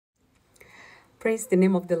Praise the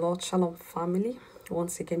name of the Lord. Shalom, family.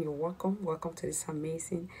 Once again, you're welcome. Welcome to this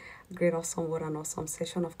amazing, great, awesome word and awesome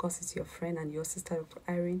session. Of course, it's your friend and your sister, Dr.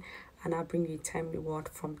 Irene, and I bring you a timely word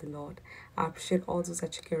from the Lord. I appreciate all those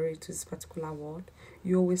that you can read to this particular word.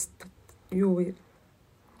 You always you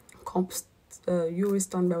always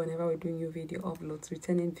stand by whenever we're doing new video uploads,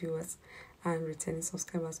 returning viewers and returning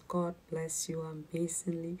subscribers. God bless you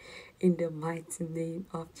amazingly in the mighty name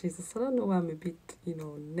of Jesus. I don't know why I'm a bit,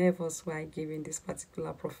 nervous while giving this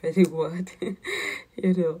particular prophetic word.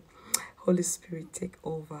 Holy Spirit, take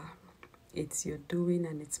over. It's your doing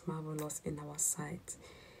and it's marvelous in our sight.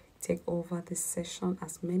 Take over this session.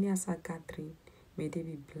 As many as are gathering, may they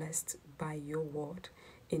be blessed by your word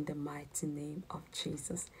in the mighty name of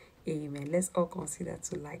Jesus. Amen. Let's all consider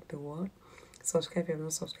to like the word. Subscribe if you have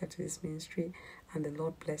not subscribed to this ministry, and the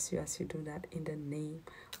Lord bless you as you do that in the name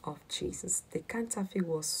of Jesus. The counterfeit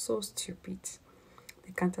was so stupid.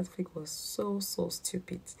 The counterfeit was so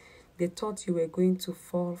stupid. They thought you were going to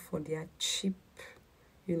fall for their cheap,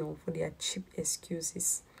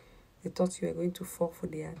 excuses. They thought you were going to fall for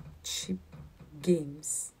their cheap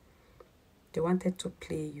games. They wanted to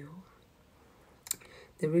play you.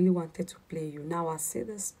 They really wanted to play you. Now I see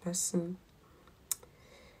this person.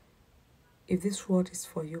 If this word is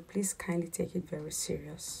for you, please kindly take it very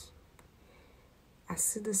serious. I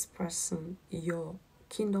see this person, your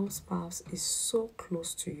kingdom spouse is so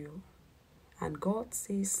close to you. And God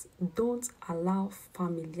says, don't allow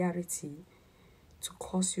familiarity to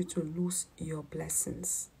cause you to lose your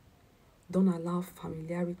blessings. Don't allow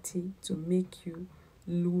familiarity to make you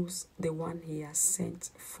lose the one He has sent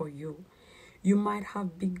for you. You might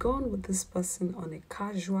have begun with this person on a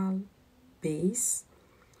casual base,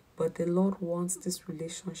 but the Lord wants this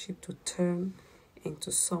relationship to turn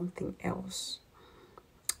into something else.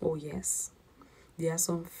 Oh yes. There are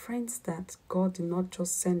some friends that God did not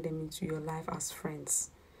just send them into your life as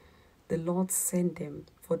friends. The Lord sent them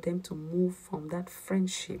for them to move from that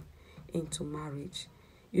friendship into marriage.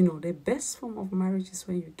 The best form of marriage is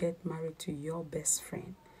when you get married to your best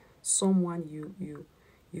friend. Someone you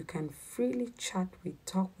can freely chat with,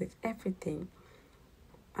 talk with, everything.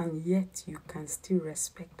 And yet you can still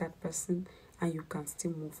respect that person and you can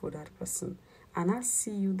still move with that person. And I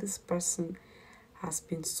see you, this person has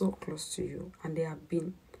been so close to you and they have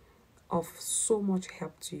been of so much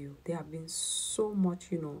help to you. They have been so much,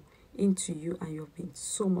 into you, and you've been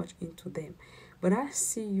so much into them. But I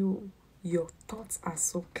see you, your thoughts are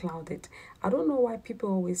so clouded. I don't know why people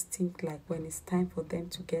always think like when it's time for them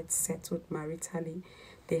to get settled maritally,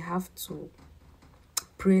 they have to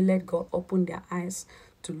pray, let God open their eyes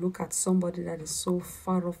to look at somebody that is so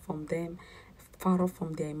far off from them, far off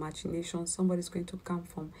from their imagination. Somebody's going to come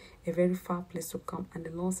from a very far place to come. And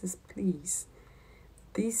the Lord says, please,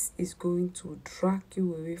 this is going to drag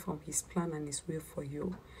you away from His plan and His will for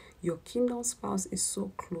you. Your kingdom spouse is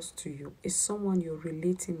so close to you. It's someone you're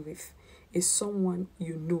relating with. It's someone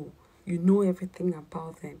you know. You know everything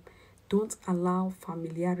about them. Don't allow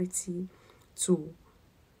familiarity to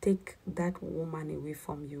take that woman away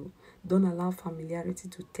from you. Don't allow familiarity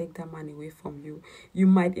to take that man away from you. You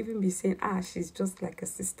might even be saying, she's just like a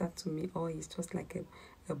sister to me, or he's just like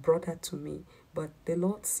a brother to me. But the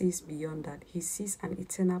Lord sees beyond that. He sees an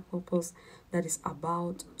eternal purpose that is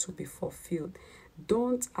about to be fulfilled.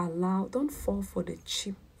 Don't fall for the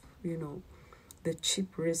cheap, the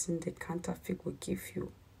cheap reason the counterfeit will give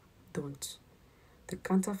you. Don't. The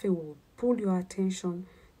counterfeit will pull your attention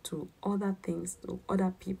to other things, to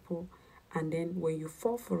other people, and then when you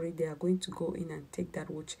fall for it, they are going to go in and take that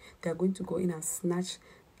which, they are going to go in and snatch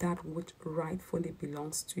that which rightfully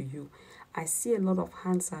belongs to you. I see a lot of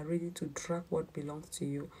hands are ready to drag what belongs to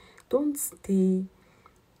you. Don't stay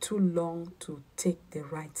too long to take the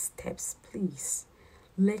right steps, please.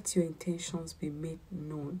 Let your intentions be made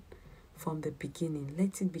known from the beginning.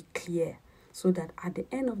 Let it be clear, so that at the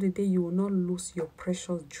end of the day, you will not lose your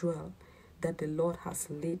precious jewel that the Lord has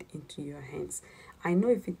laid into your hands. I know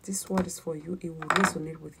if this word is for you, it will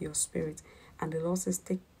resonate with your spirit. And the Lord says,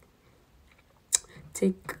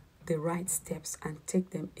 take the right steps and take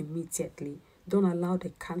them immediately. Don't allow the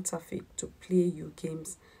counterfeit to play you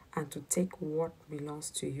games and to take what belongs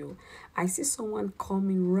to you. I see someone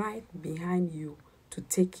coming right behind you to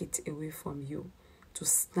take it away from you, to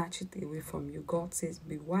snatch it away from you. God says,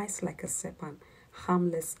 be wise like a serpent,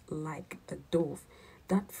 harmless like a dove.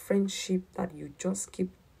 That friendship that you just keep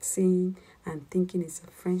saying and thinking is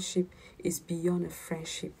a friendship is beyond a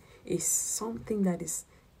friendship. It's something that is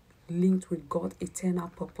linked with God's eternal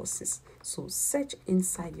purposes. So search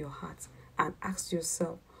inside your heart and ask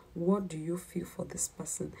yourself, what do you feel for this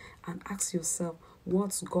person? And ask yourself,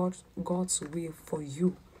 what's God's will for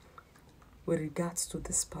you? with regards to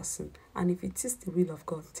this person. And if it is the will of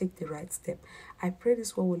God, take the right step. I pray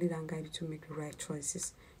this word will lead and guide you to make the right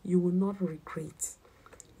choices. You will not regret.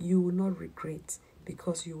 You will not regret,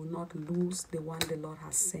 because you will not lose the one the Lord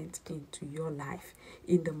has sent into your life,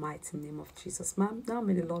 in the mighty name of Jesus. Ma'am, now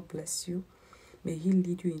may the Lord bless you. May He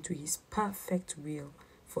lead you into His perfect will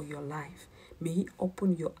for your life. May He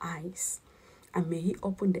open your eyes, and may He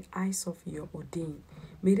open the eyes of your ordained.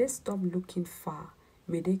 May they stop looking far.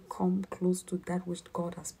 May they come close to that which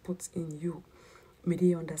God has put in you. May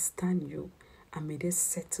they understand you, and may they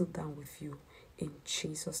settle down with you. In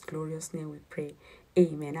Jesus' glorious name we pray.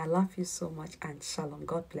 Amen. I love you so much, and shalom.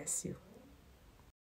 God bless you.